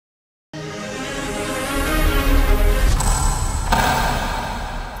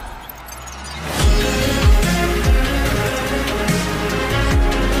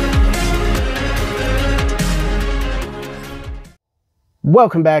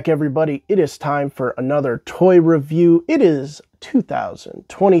Welcome back, everybody. It is time for another toy review. It is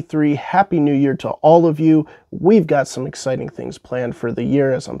 2023. Happy New Year to all of you. We've got some exciting things planned for the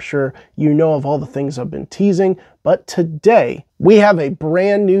year, as I'm sure you know of all the things I've been teasing. But today, we have a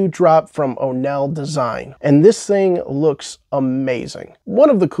brand new drop from Onell Design, and this thing looks amazing. One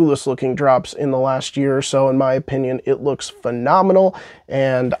of the coolest looking drops in the last year or so, in my opinion. It looks phenomenal,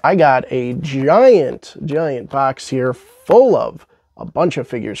 and I got a giant box here full of a bunch of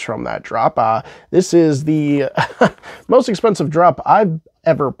figures from that drop. This is the most expensive drop I've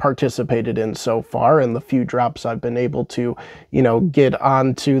ever participated in so far, and the few drops I've been able to, get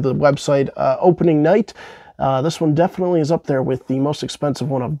onto the website opening night. This one definitely is up there with the most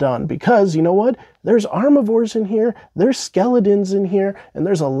expensive one I've done, because you know what? There's armivores in here, there's skeletons in here, and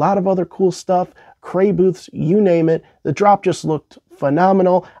there's a lot of other cool stuff. Cray booths, you name it. The drop just looked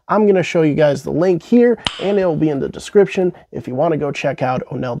phenomenal. I'm going to show you guys the link here, and it will be in the description. If you want to go check out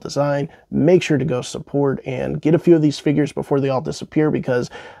Onell Design, make sure to go support and get a few of these figures before they all disappear, because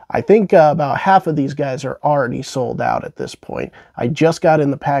I think about half of these guys are already sold out at this point. I just got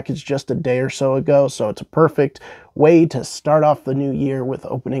in the package just a day or so ago, so it's a perfect way to start off the new year with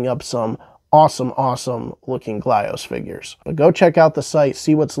opening up some awesome looking Glyos figures. But go check out the site,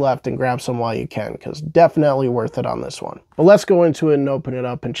 see what's left, and grab some while you can, because definitely worth it on this one. But let's go into it and open it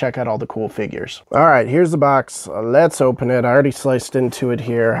up and check out all the cool figures. All right, here's the box. Let's open it. I already sliced into it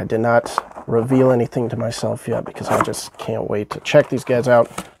here. I did not reveal anything to myself yet because I just can't wait to check these guys out.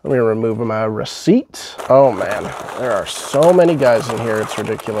 Let me remove my receipt. Oh man, there are so many guys in here, it's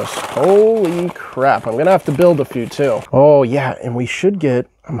ridiculous. Holy crap, I'm gonna have to build a few too. Oh yeah, and we should get,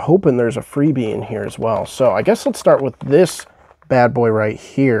 I'm hoping there's a freebie in here as well. So I guess let's start with this bad boy right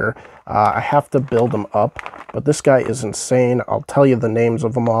here. I have to build them up, but this guy is insane. I'll tell you the names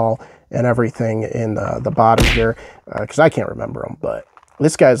of them all and everything in the bottom here, because I can't remember them, but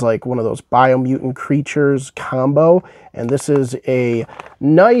this guy's like one of those biomutant creatures combo, and this is a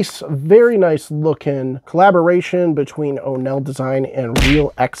nice, very nice looking collaboration between Onell Design and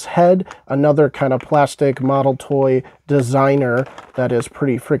Real X Head, another kind of plastic model toy designer that is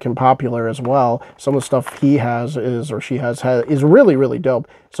pretty freaking popular as well. Some of the stuff he has is really dope.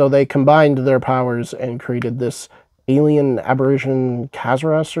 So they combined their powers and created this alien aberration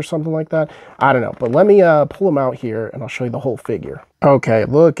Kazaras or something like that. I don't know, but let me pull him out here and I'll show you the whole figure. Okay,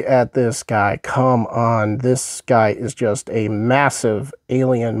 look at this guy. Come on, this guy is just a massive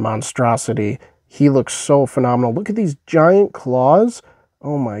alien monstrosity. He looks so phenomenal. Look at these giant claws.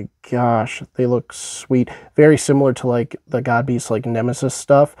 Oh my gosh, they look sweet. Very similar to like the God Beast like Nemesis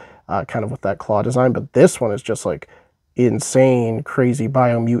stuff, kind of with that claw design, but this one is just like insane, crazy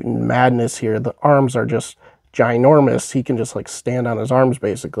biomutant madness here. The arms are just ginormous. He can just like stand on his arms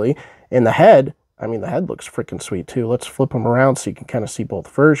basically. And the head, I mean, the head looks freaking sweet too. Let's flip him around so you can kind of see both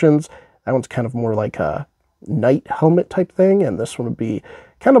versions. That one's kind of more like a knight helmet type thing, and this one would be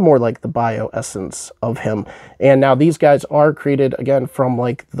kind of more like the bio essence of him. And now these guys are created again from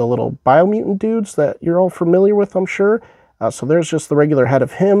like the little biomutant dudes that you're all familiar with, I'm sure. So there's just the regular head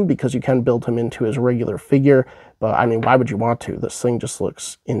of him, because you can build him into his regular figure. But I mean, why would you want to? This thing just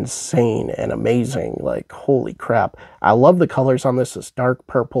looks insane and amazing. Like, holy crap. I love the colors on this. This dark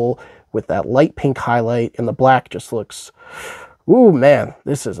purple with that light pink highlight, and the black just looks, ooh, man,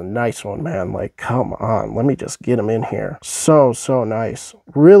 this is a nice one, man. Like, come on, let me just get him in here. So nice.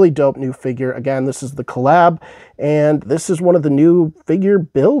 Really dope new figure. Again, this is the collab, and this is one of the new figure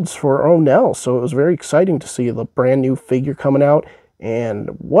builds for Onell. So it was very exciting to see the brand new figure coming out, and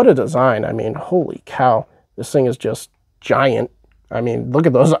what a design. I mean, holy cow. This thing is just giant. I mean, look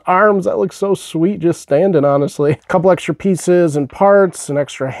at those arms. That looks so sweet just standing, honestly. A couple extra pieces and parts, an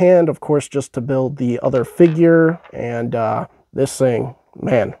extra hand, of course, just to build the other figure. And this thing,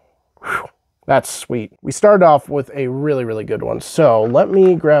 man, whew, that's sweet. We started off with a really good one. So let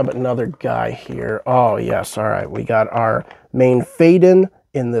me grab another guy here. Oh, yes. All right. We got our main Faden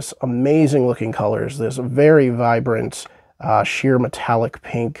in this amazing looking colors. This very vibrant sheer metallic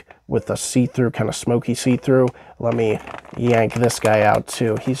pink with a see-through, kind of smoky see-through. Let me yank this guy out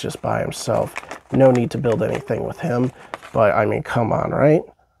too. He's just by himself. No need to build anything with him. But I mean, come on, right?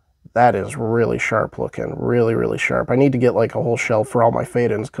 That is really sharp looking, really sharp. I need to get like a whole shelf for all my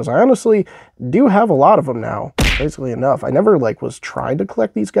Fadens, because I honestly do have a lot of them now, basically enough. I never like was trying to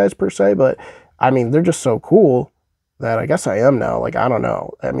collect these guys per se, but I mean, they're just so cool that I guess I am now. Like, I don't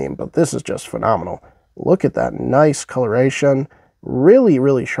know. I mean, but this is just phenomenal. Look at that nice coloration.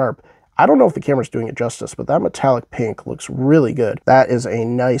 Really sharp. I don't know if the camera's doing it justice, but that metallic pink looks really good. That is a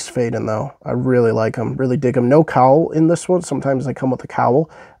nice fade-in, though. I really like them, really dig them. No cowl in this one. Sometimes they come with a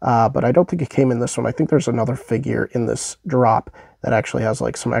cowl, but I don't think it came in this one. I think there's another figure in this drop that actually has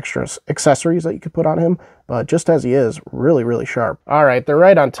like some extra accessories that you could put on him, but just as he is, really, really sharp. All right, they're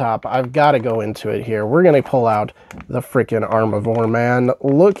right on top. I've got to go into it here. We're going to pull out the freaking Armivore, man.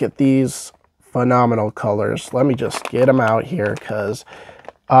 Look at these phenomenal colors. Let me just get them out here because,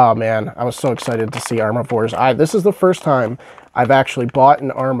 oh man, I was so excited to see Armivores. This is the first time I've actually bought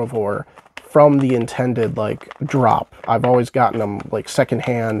an Armivore from the intended like drop. I've always gotten them like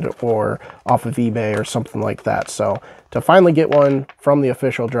secondhand or off of eBay or something like that. So to finally get one from the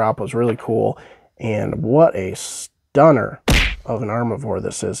official drop was really cool. And what a stunner of an Armivore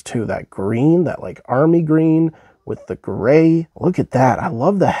this is too. That green, that like army green with the gray. Look at that. I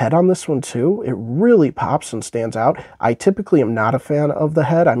love the head on this one too. It really pops and stands out. I typically am not a fan of the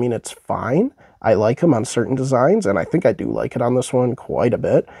head. I mean, it's fine. I like them on certain designs, and I think I do like it on this one quite a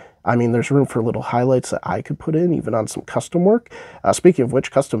bit. I mean, there's room for little highlights that I could put in, even on some custom work. Speaking of which,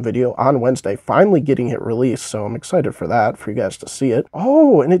 custom video on Wednesday, finally getting it released, so I'm excited for that, for you guys to see it.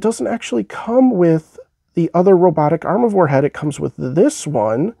 Oh, and it doesn't actually come with the other robotic Armivore head. It comes with this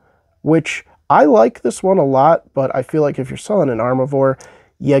one, which I like this one a lot, but I feel like if you're selling an Armivore,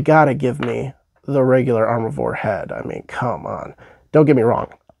 you gotta give me the regular Armivore head. I mean, come on. Don't get me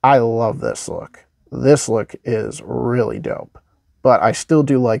wrong. I love this look. This look is really dope. But I still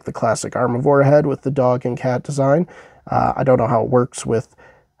do like the classic Armivore head with the dog and cat design. I don't know how it works with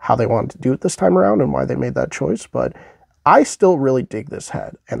how they wanted to do it this time around and why they made that choice, but I still really dig this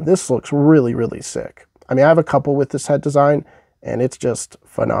head, and this looks really, really sick. I mean, I have a couple with this head design, and it's just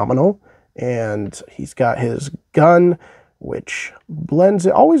phenomenal. And he's got his gun, which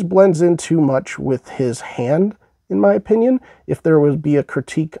always blends in too much with his hand, in my opinion. If there would be a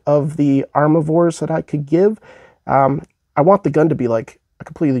critique of the Armivores that I could give, I want the gun to be like a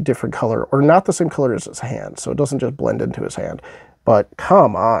completely different color, or not the same color as his hand, so it doesn't just blend into his hand. But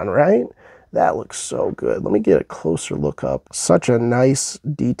come on, right? That looks so good. Let me get a closer look up. Such a nice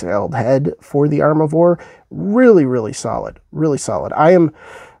detailed head for the Armivore. Really, really solid. Really solid. I'm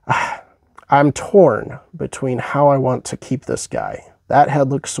torn between how I want to keep this guy. That head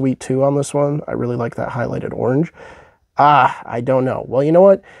looks sweet too on this one. I really like that highlighted orange. I don't know. Well, you know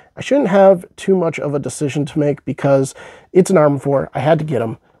what? I shouldn't have too much of a decision to make because it's an Armivore. I had to get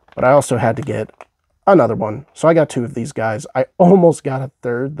him, but I also had to get another one. So I got two of these guys. I almost got a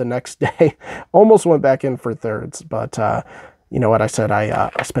third the next day. Almost went back in for thirds, but you know what? I said I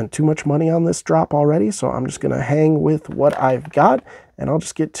spent too much money on this drop already, so I'm just going to hang with what I've got, and I'll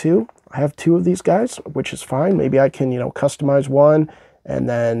just get two. I have two of these guys, which is fine. Maybe I can, customize one and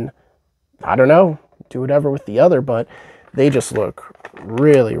then, I don't know, do whatever with the other, but they just look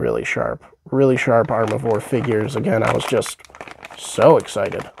really, really sharp. Really sharp Armivore figures. Again, I was just so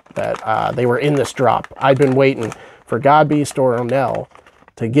excited that they were in this drop. I've been waiting for Godbeast or Onell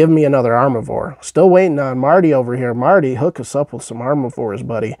to give me another Armivore. Still waiting on Marty over here. Marty, hook us up with some Armivores,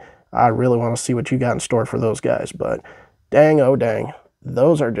 buddy. I really want to see what you got in store for those guys, but dang, oh dang.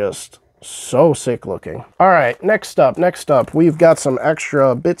 Those are just so sick looking. All right, next up, we've got some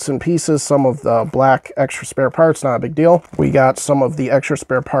extra bits and pieces, some of the black extra spare parts, not a big deal. We got some of the extra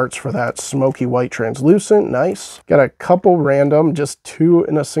spare parts for that smoky white translucent, nice. Got a couple random, just two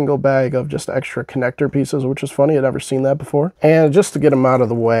in a single bag of just extra connector pieces, which is funny, I'd never seen that before. And just to get them out of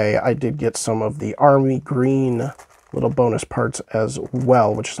the way, I did get some of the army green little bonus parts as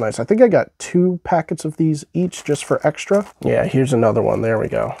well, which is nice. I think I got 2 packets of these each just for extra. Yeah, here's another one. There we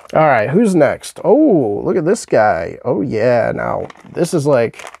go. All right, who's next? Oh, look at this guy. Oh yeah, now this is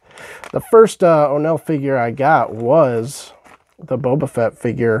like the first Onell figure I got was the Boba Fett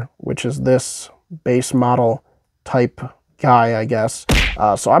figure, which is this base model type guy, I guess.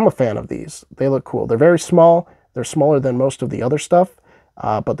 So I'm a fan of these. They look cool. They're very small. They're smaller than most of the other stuff.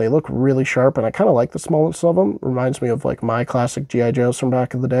 But they look really sharp, and I kind of like the smallness of them. Reminds me of like my classic G.I. Joes from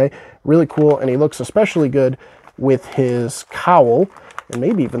back in the day. Really cool, and he looks especially good with his cowl, and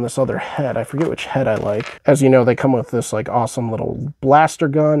maybe even this other head. I forget which head I like. As you know, they come with this like awesome little blaster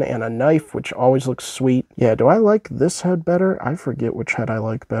gun and a knife, which always looks sweet. Yeah, do I like this head better? I forget which head I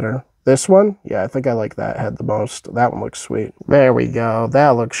like better. This one? Yeah, I think I like that head the most. That one looks sweet. There we go. That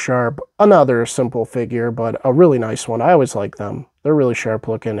looks sharp. Another simple figure, but a really nice one. I always like them. They're really sharp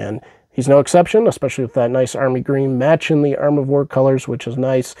looking, and he's no exception, especially with that nice army green matching the Armivore colors, which is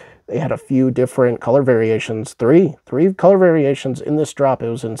nice. They had a few different color variations. Three color variations in this drop. It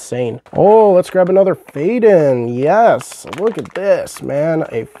was insane. Oh, let's grab another fade-in. Yes, look at this, man.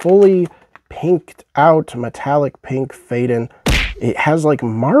 A fully pinked out metallic pink fade-in. It has like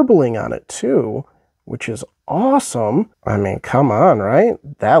marbling on it too, which is awesome. I mean, come on, right?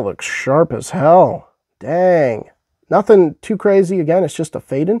 That looks sharp as hell. Dang. Nothing too crazy. Again, it's just a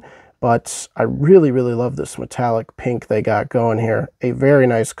fade-in, but I really, really love this metallic pink they got going here. A very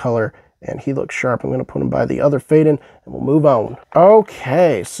nice color, and he looks sharp. I'm going to put him by the other fade-in, and we'll move on.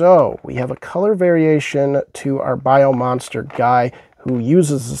 Okay, so we have a color variation to our Bio Monster guy, who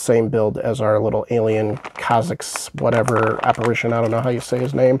uses the same build as our little alien Kazakh's whatever apparition. I don't know how you say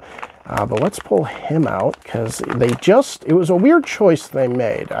his name. But let's pull him out, because it was a weird choice they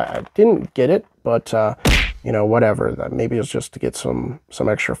made. I didn't get it, but, you know, whatever. Maybe it was just to get some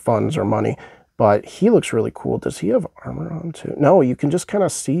extra funds or money. But he looks really cool. Does he have armor on too? No, you can just kind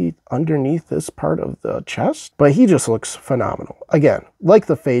of see underneath this part of the chest. But he just looks phenomenal. Again, like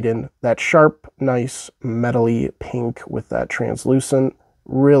the fade-in, that sharp, nice, metally pink with that translucent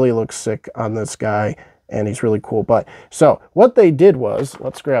really looks sick on this guy. And he's really cool. But so what they did was,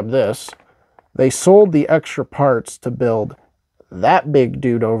 let's grab this. They sold the extra parts to build that big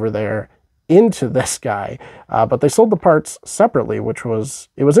dude over there into this guy, but they sold the parts separately, which was,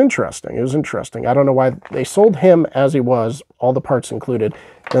 it was interesting. It was interesting. I don't know why they sold him as he was, all the parts included.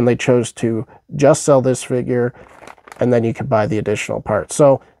 Then they chose to just sell this figure, and then you could buy the additional parts.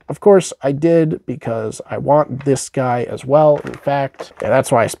 So of course I did, because I want this guy as well. In fact, and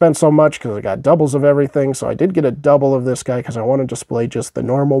that's why I spent so much, because I got doubles of everything. So I did get a double of this guy because I want to display just the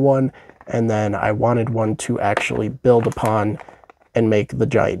normal one, and then I wanted one to actually build upon and make the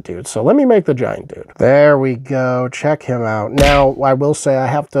giant dude. So let me make the giant dude. There we go. Check him out. Now, I will say I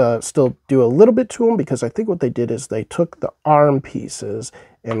have to still do a little bit to him, because I think what they did is they took the arm pieces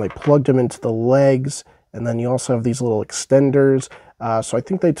and they plugged them into the legs, and then you also have these little extenders. So I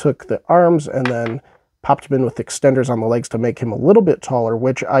think they took the arms and then popped them in with extenders on the legs to make him a little bit taller,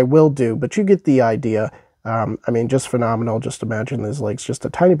 which I will do, but you get the idea. I mean, just phenomenal. Just imagine his legs just a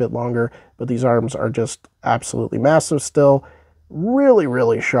tiny bit longer, but these arms are just absolutely massive still. Really,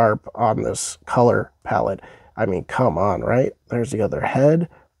 really sharp on this color palette. I mean, come on, right? There's the other head.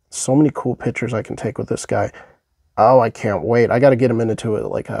 So many cool pictures I can take with this guy. Oh, I can't wait. I got to get him into it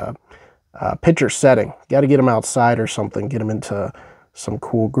like a picture setting. Got to get him outside or something. Get him into some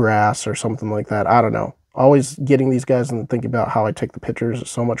cool grass or something like that. I don't know. Always getting these guys and thinking about how I take the pictures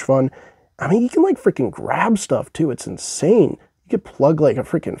is so much fun. I mean, you can like freaking grab stuff too. It's insane. You could plug like a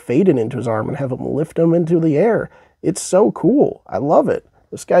freaking fade-in into his arm and have him lift him into the air. It's so cool. I love it.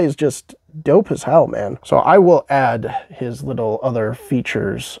 This guy is just dope as hell, man. So I will add his little other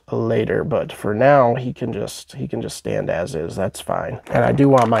features later, but for now he can just stand as is. That's fine. And I do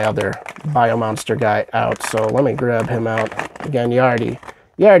want my other Bio Monster guy out, so let me grab him out. Again, you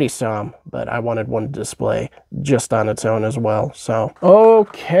already saw him, but I wanted one to display just on its own as well. So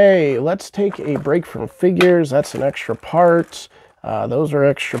okay, let's take a break from figures. That's an extra part. Those are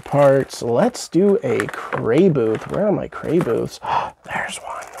extra parts. Let's do a Cray booth. Where are my Cray booths? There's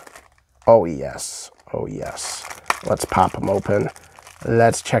one. Oh, yes. Oh, yes. Let's pop them open.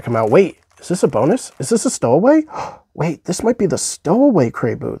 Let's check them out. Wait, is this a bonus? Is this a stowaway? Wait, this might be the stowaway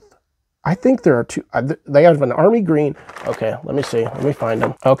Cray booth. I think there are two. They have an army green. Okay, let me see. Let me find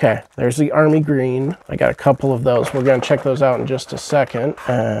them. Okay, there's the army green. I got a couple of those. We're going to check those out in just a second.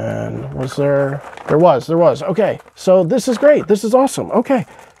 And was there? There was. Okay, so this is great. This is awesome. Okay,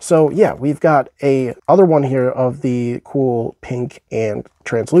 so yeah, we've got a other one here of the cool pink and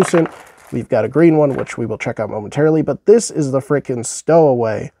translucent. We've got a green one, which we will check out momentarily. But this is the freaking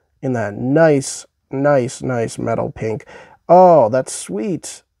stowaway in that nice metal pink. Oh, that's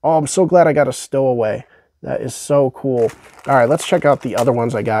sweet. Oh, I'm so glad I got a stowaway. That is so cool. All right, let's check out the other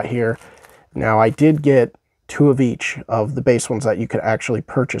ones I got here. Now, I did get 2 of each of the base ones that you could actually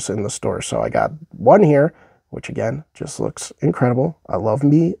purchase in the store. So I got one here, which again, just looks incredible. I love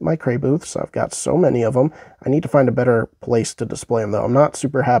my Cray booths. I've got so many of them. I need to find a better place to display them, though. I'm not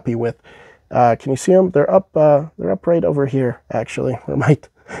super happy with, can you see them? They're up right over here, actually, where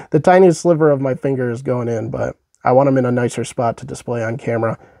the tiniest sliver of my finger is going in, but I want them in a nicer spot to display on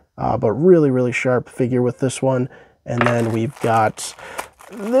camera. But really sharp figure with this one. And then we've got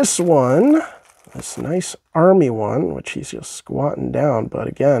this one, this nice army one, which he's just squatting down. But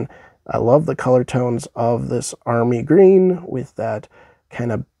again, I love the color tones of this army green with that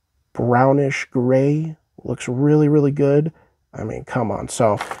kind of brownish gray. Looks really good. I mean, come on.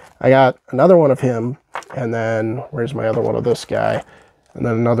 So I got another one of him, and then where's my other one of this guy? And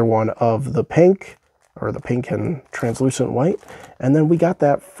then another one of the pink, or the pink and translucent white. And then we got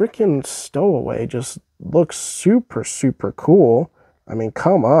that freaking stowaway. Just looks super cool. I mean,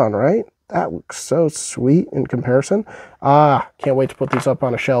 come on, right? That looks so sweet in comparison. Ah, can't wait to put these up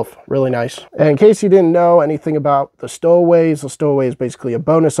on a shelf. Really nice. And in case you didn't know anything about the stowaway is basically a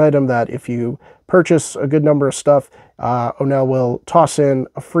bonus item that if you purchase a good number of stuff, Onell will toss in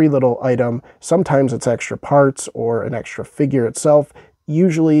a free little item. Sometimes it's extra parts or an extra figure itself.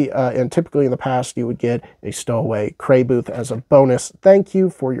 Usually, and typically in the past, you would get a stowaway Cray booth as a bonus. Thank you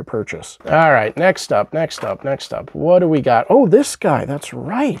for your purchase. All right, next up. What do we got? Oh, this guy, that's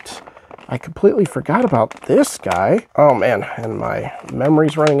right. I completely forgot about this guy. Oh man, and my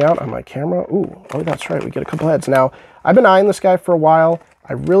memory's running out on my camera. Ooh, oh, that's right, we get a couple heads. Now, I've been eyeing this guy for a while.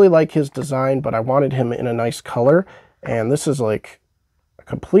 I really like his design, but I wanted him in a nice color. And this is like a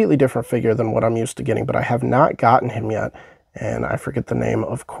completely different figure than what I'm used to getting, but I have not gotten him yet. And I forget the name,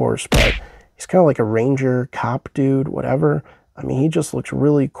 of course, but he's kind of like a ranger, cop dude, whatever. I mean, he just looks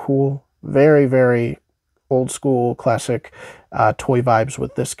really cool. Very, very old school, classic toy vibes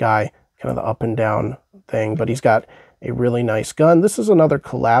with this guy. Kind of the up and down thing, but he's got a really nice gun. This is another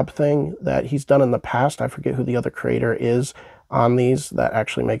collab thing that he's done in the past. I forget who the other creator is on these that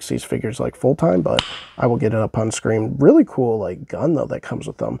actually makes these figures like full-time, but I will get it up on screen. Really cool like gun though that comes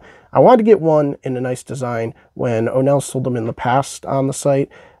with them. I wanted to get one in a nice design. When Onell sold them in the past on the site,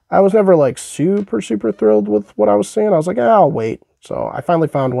 I was never like super thrilled with what I was seeing. I was like, I'll wait. So I finally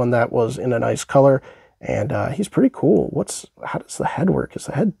found one that was in a nice color, and he's pretty cool. How does the head work? Is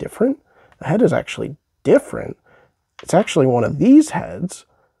the head different? The head is actually different. It's actually one of these heads.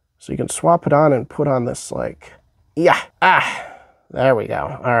 So you can swap it on and put on this like, yeah, there we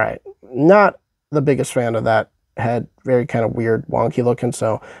go. All right. Not the biggest fan of that head. Very kind of weird, wonky looking.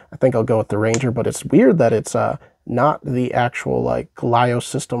 So I think I'll go with the Ranger, but it's weird that it's not the actual like Glyos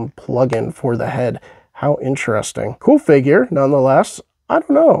system plugin for the head. How interesting. Cool figure, nonetheless. I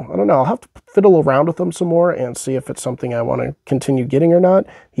don't know. I'll have to fiddle around with him some more and see if it's something I want to continue getting or not.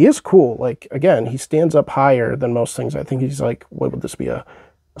 He is cool. Like, again, he stands up higher than most things. I think he's like, what would this be, a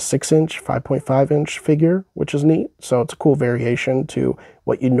 6-inch, 5.5-inch figure, which is neat. So it's a cool variation to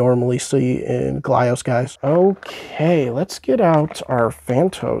what you normally see in Glyos guys. Okay, let's get out our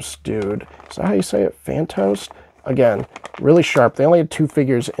Phantos dude. Is that how you say it? Phantos? Again, really sharp. They only had 2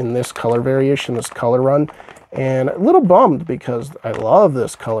 figures in this color variation, this color run. And a little bummed because I love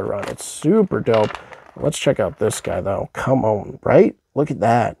this color run. It's super dope. Let's check out this guy though. Come on, right? Look at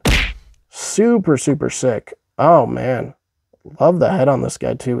that. Super sick. Oh man. Love the head on this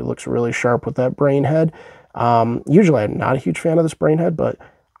guy too. It looks really sharp with that brain head. Usually I'm not a huge fan of this brain head, but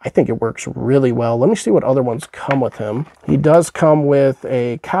I think it works really well. Let me see what other ones come with him. He does come with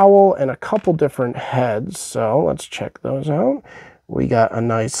a cowl and a couple different heads. So let's check those out. We got a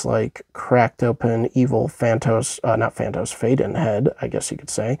nice, like, cracked open, evil Phantos, not Phantos, Faden head, I guess you could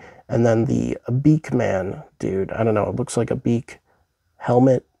say. And then the Beak Man dude. I don't know, it looks like a beak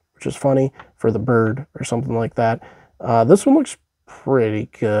helmet, which is funny, for the bird or something like that. This one looks pretty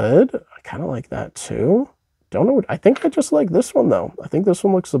good. I kind of like that too. Don't know, I think I just like this one though. I think this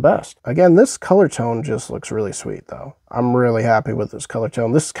one looks the best. Again, this color tone just looks really sweet though. I'm really happy with this color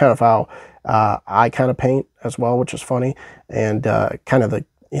tone. This is kind of how I kind of paint as well, which is funny. And kind of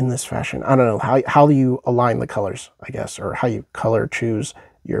in this fashion, I don't know, how do you align the colors, I guess, or how you color choose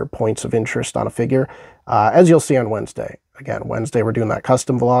your points of interest on a figure. As you'll see on Wednesday. Again, Wednesday we're doing that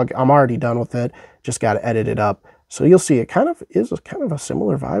custom vlog. I'm already done with it. Just got to edit it up. So you'll see it kind of is kind of a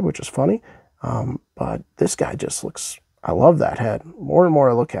similar vibe, which is funny. But this guy just looks, I love that head. More and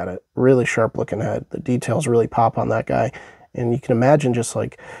more I look at it, really sharp looking head. The details really pop on that guy. And you can imagine just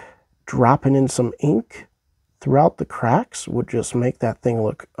like dropping in some ink throughout the cracks would just make that thing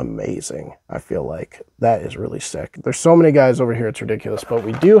look amazing. I feel like that is really sick. There's so many guys over here, it's ridiculous, but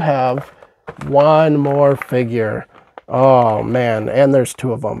we do have one more figure. Oh man, and there's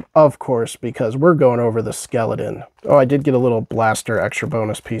 2 of them, of course, because we're going over the skeleton. Oh, I did get a little blaster extra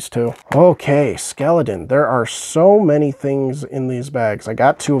bonus piece too. Okay, skeleton. There are so many things in these bags. I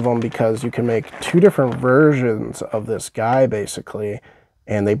got 2 of them because you can make 2 different versions of this guy basically,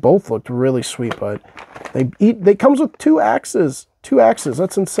 and they both looked really sweet, but they comes with 2 axes. 2 axes,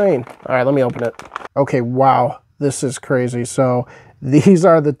 that's insane. All right, let me open it. Okay, wow, this is crazy. So these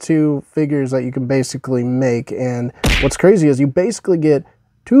are the 2 figures that you can basically make, and what's crazy is you basically get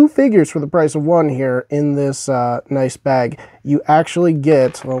 2 figures for the price of 1 here in this nice bag. You actually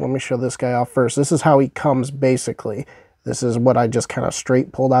get, well, let me show this guy off first. This is how he comes basically. This is what I just kind of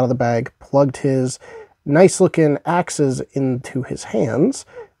straight pulled out of the bag, plugged his nice looking axes into his hands,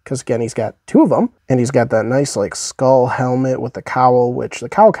 because again, he's got 2 of them, and he's got that nice like skull helmet with the cowl, which the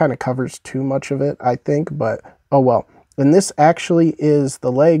cowl kind of covers too much of it, I think, but oh well. And this actually is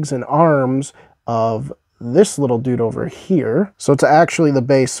the legs and arms of this little dude over here. So it's actually the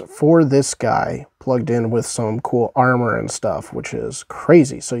base for this guy plugged in with some cool armor and stuff, which is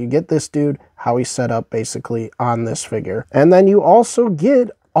crazy. So you get this dude, how he's set up basically on this figure. And then you also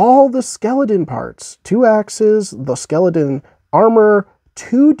get all the skeleton parts, 2 axes, the skeleton armor,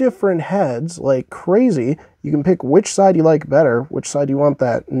 2 different heads, like crazy. You can pick which side you like better, which side you want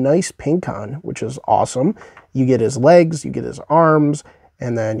that nice pink on, which is awesome. You get his legs, you get his arms,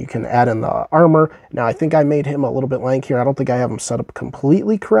 and then you can add in the armor. Now, I think I made him a little bit lankier. I don't think I have him set up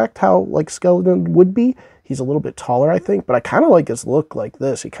completely correct how like skeleton would be. He's a little bit taller, I think, but I kind of like his look like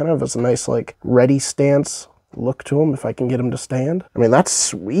this. He kind of has a nice like ready stance look to him if I can get him to stand. I mean, that's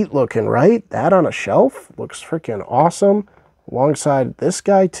sweet looking, right? That on a shelf looks freaking awesome. Alongside this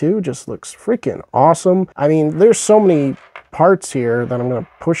guy too, just looks freaking awesome. I mean, there's so many parts here that I'm gonna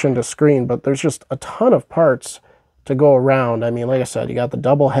push into screen, but there's just a ton of parts to go around. I mean, like I said, you got the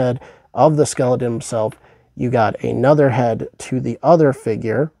double head of the skeleton himself. You got another head to the other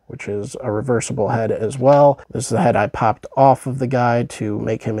figure, which is a reversible head as well. This is the head I popped off of the guy to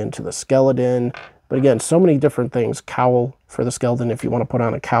make him into the skeleton. But again, so many different things. Cowl for the skeleton if you want to put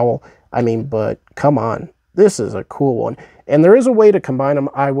on a cowl. I mean, but come on. This is a cool one. And there is a way to combine them.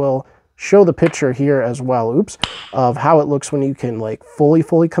 I will show the picture here as well, oops, of how it looks when you can like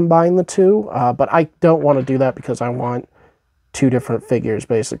fully combine the two. But I don't want to do that because I want 2 different figures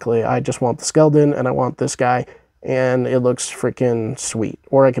basically. I just want the skeleton and I want this guy, and it looks freaking sweet.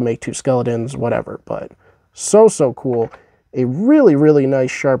 Or I can make 2 skeletons, whatever, but so cool. A really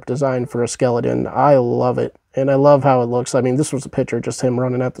nice sharp design for a skeleton. I love it. And I love how it looks. I mean, this was a picture, just him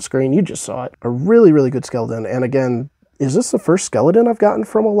running at the screen. You just saw it. A really good skeleton. And again, is this the first skeleton I've gotten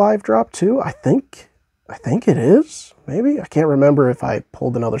from a live drop too? I think it is, maybe. I can't remember if I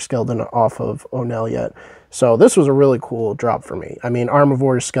pulled another skeleton off of Onell yet. So this was a really cool drop for me. I mean,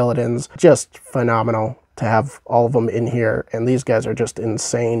 Armivore skeletons, just phenomenal to have all of them in here. And these guys are just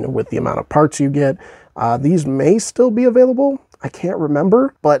insane with the amount of parts you get. These may still be available. I can't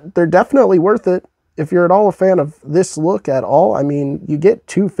remember, but they're definitely worth it. If you're at all a fan of this look at all, I mean, you get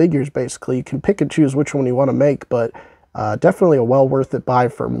 2 figures basically. You can pick and choose which one you want to make, but definitely a well worth it buy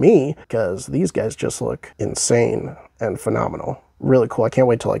for me because these guys just look insane and phenomenal. Really cool. I can't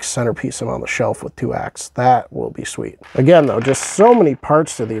wait to like centerpiece them on the shelf with 2 acts. That will be sweet. Again though, just so many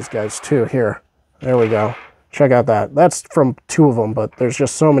parts to these guys too. Here, there we go. Check out that. That's from 2 of them, but there's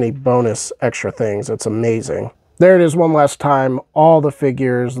just so many bonus extra things. It's amazing. There it is one last time. All the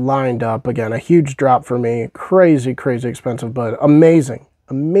figures lined up. Again, a huge drop for me. Crazy expensive, but amazing.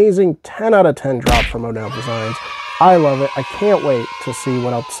 Amazing 10 out of 10 drop from Onell Designs. I love it. I can't wait to see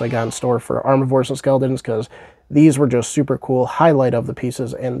what else I got in store for Armivores and Skeletons because these were just super cool. Highlight of the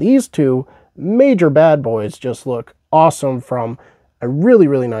pieces. And these 2 major bad boys just look awesome from a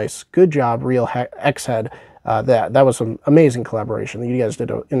really nice, good job, Real X-Head. That was some amazing collaboration. You guys did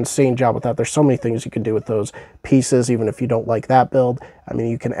an insane job with that. There's so many things you can do with those pieces, even if you don't like that build. I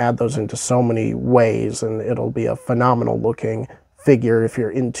mean, you can add those into so many ways, and it'll be a phenomenal looking figure if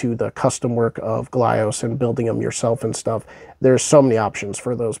you're into the custom work of Glyos and building them yourself and stuff. There's so many options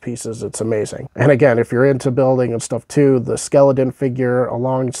for those pieces. It's amazing. And again, if you're into building and stuff too, the skeleton figure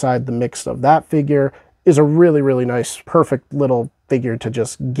alongside the mix of that figure is a really nice, perfect little figure to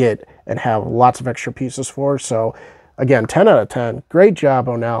just get and have lots of extra pieces for. So again, 10 out of 10. Great job,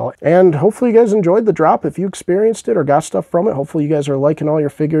 Onell. And hopefully you guys enjoyed the drop. If you experienced it or got stuff from it, hopefully you guys are liking all your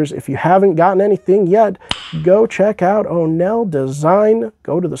figures. If you haven't gotten anything yet, go check out Onell Design.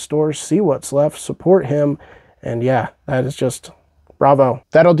 Go to the store, see what's left, support him. And yeah, that is just bravo.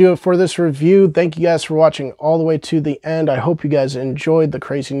 That'll do it for this review. Thank you guys for watching all the way to the end. I hope you guys enjoyed the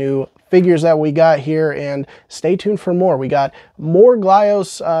crazy new figures that we got here, and stay tuned for more. We got more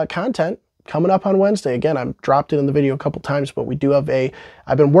Glyos content coming up on Wednesday. Again, I've dropped it in the video a couple times, but we do have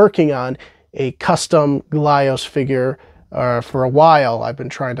I've been working on a custom Glyos figure for a while. I've been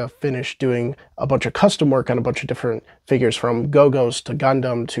trying to finish doing a bunch of custom work on a bunch of different figures, from Go-Go's to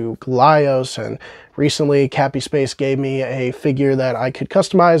Gundam to Glyos, and recently Cappy Space gave me a figure that I could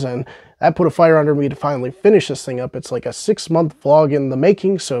customize, and that put a fire under me to finally finish this thing up. It's like a 6-month vlog in the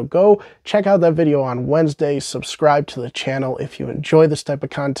making, so go check out that video on Wednesday. Subscribe to the channel if you enjoy this type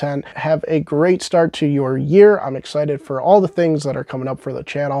of content. Have a great start to your year. I'm excited for all the things that are coming up for the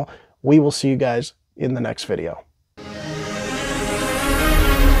channel. We will see you guys in the next video.